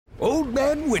Old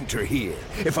Man Winter here.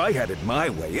 If I had it my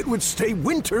way, it would stay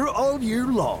winter all year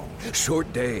long.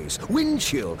 Short days, wind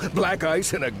chill, black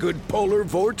ice, and a good polar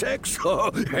vortex.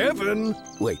 Oh, heaven!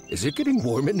 Wait, is it getting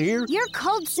warm in here? Your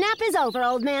cold snap is over,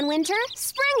 Old Man Winter.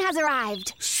 Spring has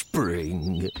arrived.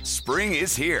 Spring. Spring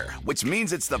is here, which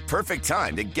means it's the perfect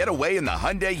time to get away in the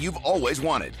Hyundai you've always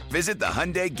wanted. Visit the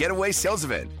Hyundai Getaway Sales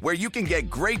Event, where you can get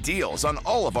great deals on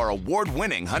all of our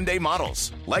award-winning Hyundai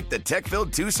models, like the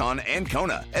tech-filled Tucson and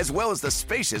Kona, as well as the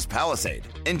spacious Palisade.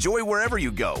 Enjoy wherever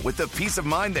you go with the peace of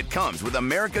mind that comes with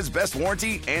America's best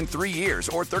warranty and 3 years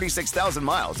or 36,000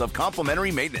 miles of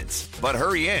complimentary maintenance. But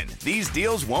hurry in, these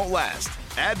deals won't last.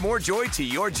 Add more joy to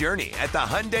your journey at the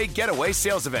Hyundai Getaway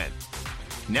Sales Event.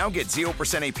 Now get 0%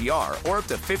 APR or up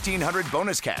to $1,500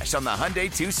 bonus cash on the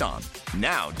Hyundai Tucson.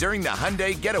 Now, during the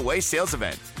Hyundai Getaway Sales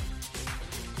Event.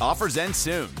 Offers end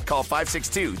soon. Call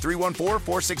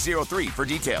 562-314-4603 for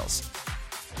details.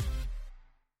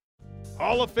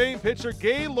 Hall of Fame pitcher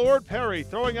Gaylord Perry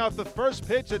throwing out the first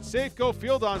pitch at Safeco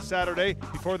Field on Saturday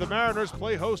before the Mariners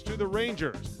play host to the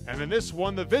Rangers. And in this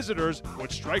one, the visitors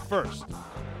would strike first.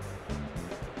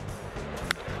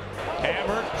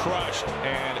 Hammered, crushed,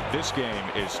 and this game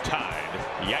is tied.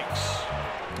 Yikes.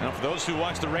 Now, for those who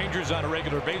watch the Rangers on a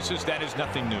regular basis, that is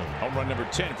nothing new. Home run number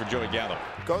 10 for Joey Gallo.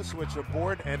 Goswitch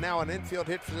aboard, and now an infield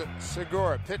hit for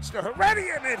Segura. Pitch to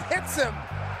Heredia, and it hits him.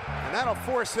 And that'll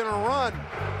force in a run.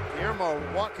 Guillermo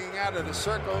walking out of the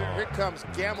circle. Here comes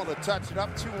Gamble to touch it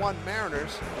up. 2-1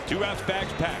 Mariners. 2 outs,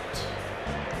 bags packed.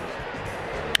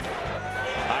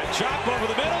 A chop over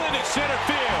the middle into center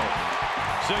field.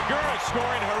 Segura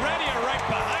scoring, Heredia right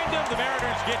behind him. The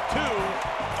Mariners get 2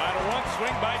 on a one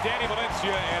swing by Danny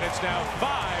Valencia, and it's now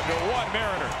 5-1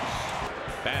 Mariners.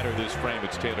 Batter this frame,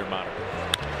 it's Taylor Monaco.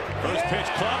 First pitch,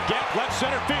 club gap, left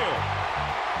center field.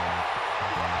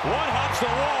 One hops the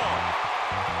wall.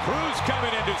 Cruz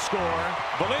coming in to score.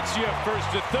 Valencia first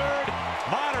to third.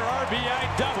 Motter RBI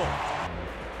double.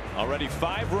 Already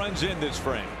 5 runs in this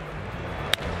frame.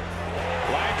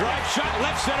 Line drive shot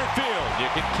left center field. You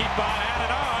can keep on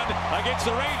and on against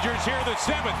the Rangers here in the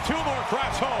 7th. 2 more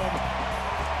cross home.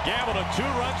 Gamble a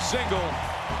 2-run single.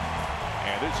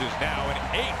 And this is now an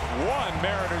 8-1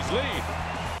 Mariners lead.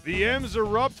 The M's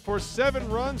erupt for 7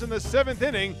 runs in the 7th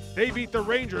inning. They beat the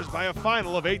Rangers by a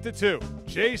final of 8-2.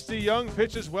 Chase DeYoung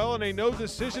pitches well in a no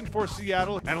decision for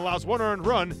Seattle and allows 1 earned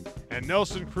run. And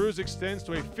Nelson Cruz extends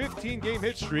to a 15-game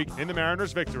hit streak in the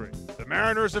Mariners' victory. The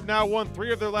Mariners have now won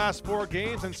 3 of their last 4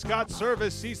 games, and Scott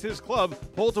Servais sees his club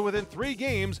pull to within 3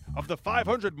 games of the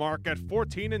 500 mark at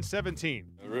 14-17.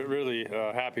 Really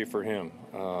happy for him.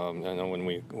 I know when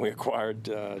we acquired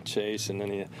Chase, and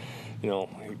then he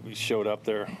showed up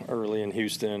there early in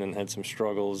Houston and had some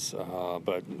struggles.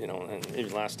 But and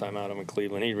even last time out in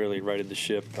Cleveland, he really righted the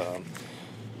ship.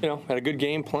 Had a good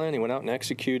game plan. He went out and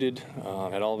executed,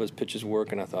 had all of his pitches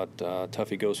work, and I thought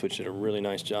Tuffy Goswitch did a really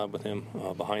nice job with him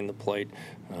behind the plate,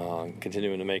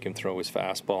 continuing to make him throw his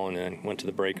fastball, and then went to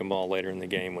the breaking ball later in the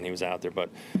game when he was out there.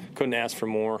 But couldn't ask for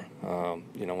more.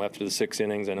 After the 6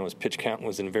 innings, I know his pitch count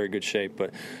was in very good shape,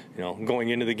 but going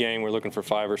into the game, we're looking for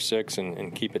 5 or 6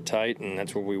 and keep it tight, and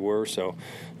that's where we were. So,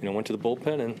 went to the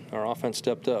bullpen, and our offense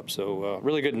stepped up. So,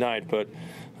 really good night, but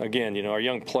again, our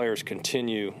young players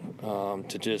continue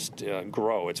to just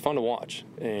grow. It's fun to watch,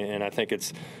 and I think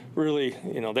it's really,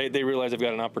 they realize they've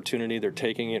got an opportunity. They're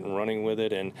taking it and running with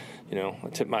it, and I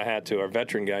tip my hat to our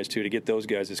veteran guys too to get those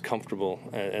guys as comfortable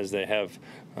as they have,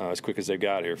 as quick as they've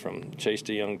got here. From Chase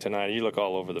DeYoung tonight, you look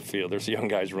all over the field. There's young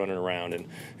guys running around, and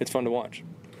it's fun to watch.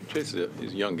 Chase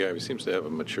is a young guy. He seems to have a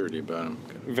maturity about him.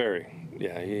 Very.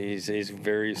 Yeah, he's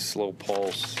very slow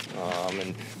pulse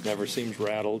and never seems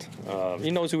rattled.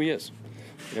 He knows who he is.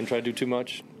 He doesn't try to do too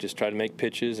much. Just try to make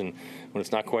pitches, and when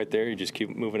it's not quite there, you just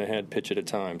keep moving ahead, pitch at a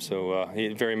time. So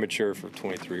he's very mature for a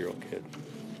 23-year-old kid.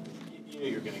 You know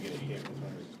you're going to get a hit with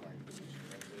runners in scoring position,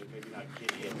 right? Maybe not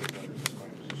get hit with runners in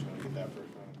scoring position. Get that first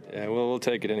round. Yeah, well, we'll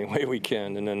take it any way we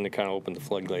can, and then to kind of open the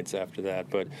floodgates after that.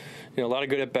 But, a lot of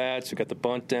good at-bats. We got the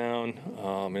bunt down.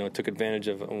 Took advantage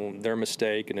of their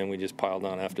mistake, and then we just piled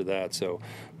on after that. So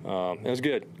it was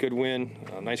good. Good win.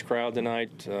 Nice crowd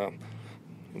tonight. It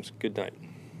was a good night.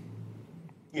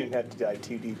 You didn't have to dive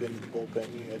too deep into the bullpen.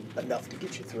 You had enough to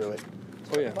get you through it.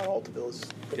 Oh, yeah. About Altaville's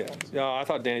Yeah, I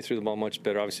thought Danny threw the ball much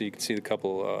better. Obviously, you can see the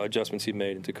couple adjustments he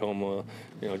made in Tacoma.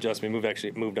 Adjustment moved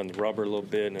on the rubber a little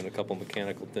bit, and then a couple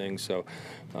mechanical things. So,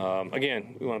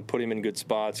 again, we want to put him in good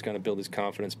spots, kind of build his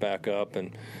confidence back up.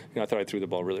 And I thought I threw the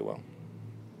ball really well.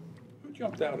 Who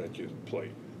jumped out at you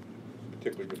plate?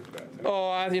 particularly good at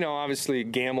bats? Obviously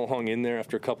Gamble hung in there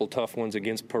after a couple tough ones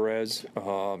against Perez,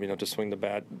 to swing the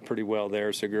bat pretty well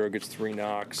there. Segura gets 3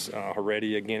 knocks.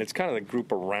 Heredia, again, it's kind of the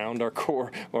group around our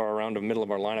core or around the middle of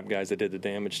our lineup guys that did the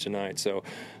damage tonight. So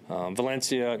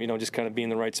Valencia, just kind of be in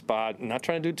the right spot and not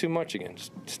trying to do too much again.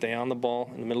 Just stay on the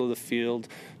ball in the middle of the field.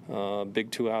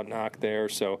 Big 2-out knock there.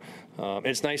 So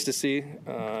it's nice to see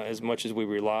as much as we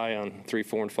rely on 3,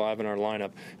 4, and 5 in our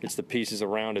lineup, it's the pieces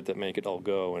around it that make it all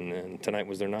go. And tonight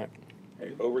was their night.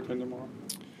 Hey, Overton tomorrow?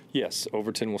 Yes,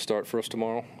 Overton will start for us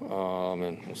tomorrow,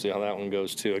 and we'll see how that one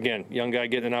goes too. Again, young guy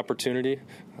getting an opportunity,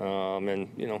 and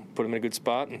put him in a good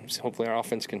spot, and hopefully our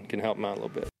offense can help him out a little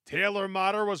bit. Taylor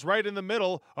Motter was right in the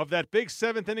middle of that big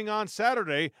 7th inning on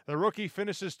Saturday. The rookie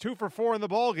finishes 2 for 4 in the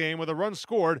ballgame with a run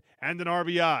scored and an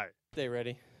RBI. Stay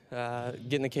ready.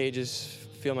 Get in the cages,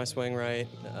 feel my swing right,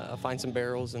 find some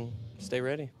barrels, and stay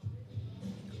ready.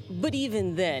 But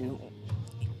even then,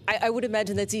 I would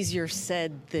imagine that's easier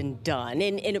said than done.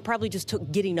 And it probably just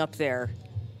took getting up there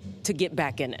to get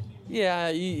back in it. Yeah,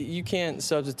 you can't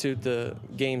substitute the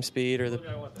game speed or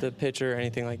the pitcher or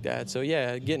anything like that. So,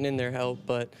 yeah, getting in there helped.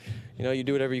 But, you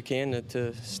do whatever you can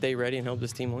to stay ready and help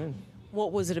this team win.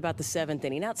 What was it about the 7th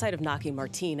inning, outside of knocking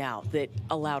Martin out, that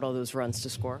allowed all those runs to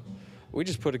score? We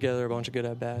just put together a bunch of good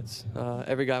at-bats.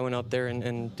 Every guy went up there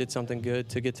and did something good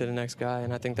to get to the next guy,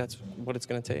 and I think that's what it's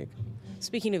going to take.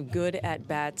 Speaking of good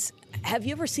at-bats, have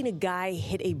you ever seen a guy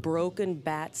hit a broken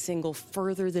bat single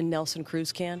further than Nelson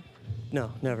Cruz can?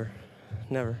 No, never.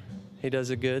 He does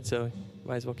it good, so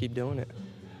might as well keep doing it.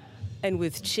 And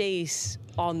with Chase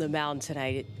on the mound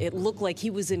tonight, it looked like he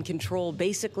was in control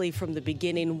basically from the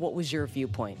beginning. What was your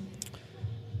viewpoint?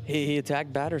 He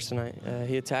attacked batters tonight.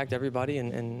 He attacked everybody,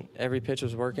 and every pitch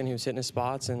was working. He was hitting his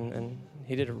spots, and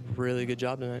he did a really good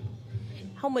job tonight.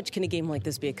 How much can a game like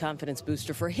this be a confidence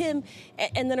booster for him,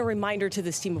 and then a reminder to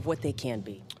this team of what they can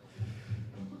be?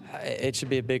 It should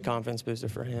be a big confidence booster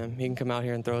for him. He can come out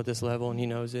here and throw at this level, and he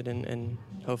knows it, and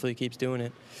hopefully he keeps doing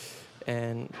it.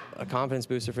 And a confidence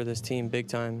booster for this team, big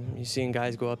time. You're seeing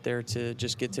guys go up there to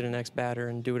just get to the next batter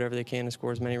and do whatever they can to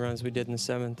score as many runs as we did in the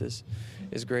 7th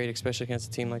is great, especially against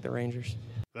a team like the Rangers.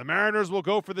 The Mariners will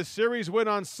go for the series win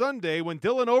on Sunday when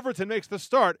Dylan Overton makes the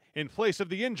start in place of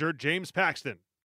the injured James Paxton.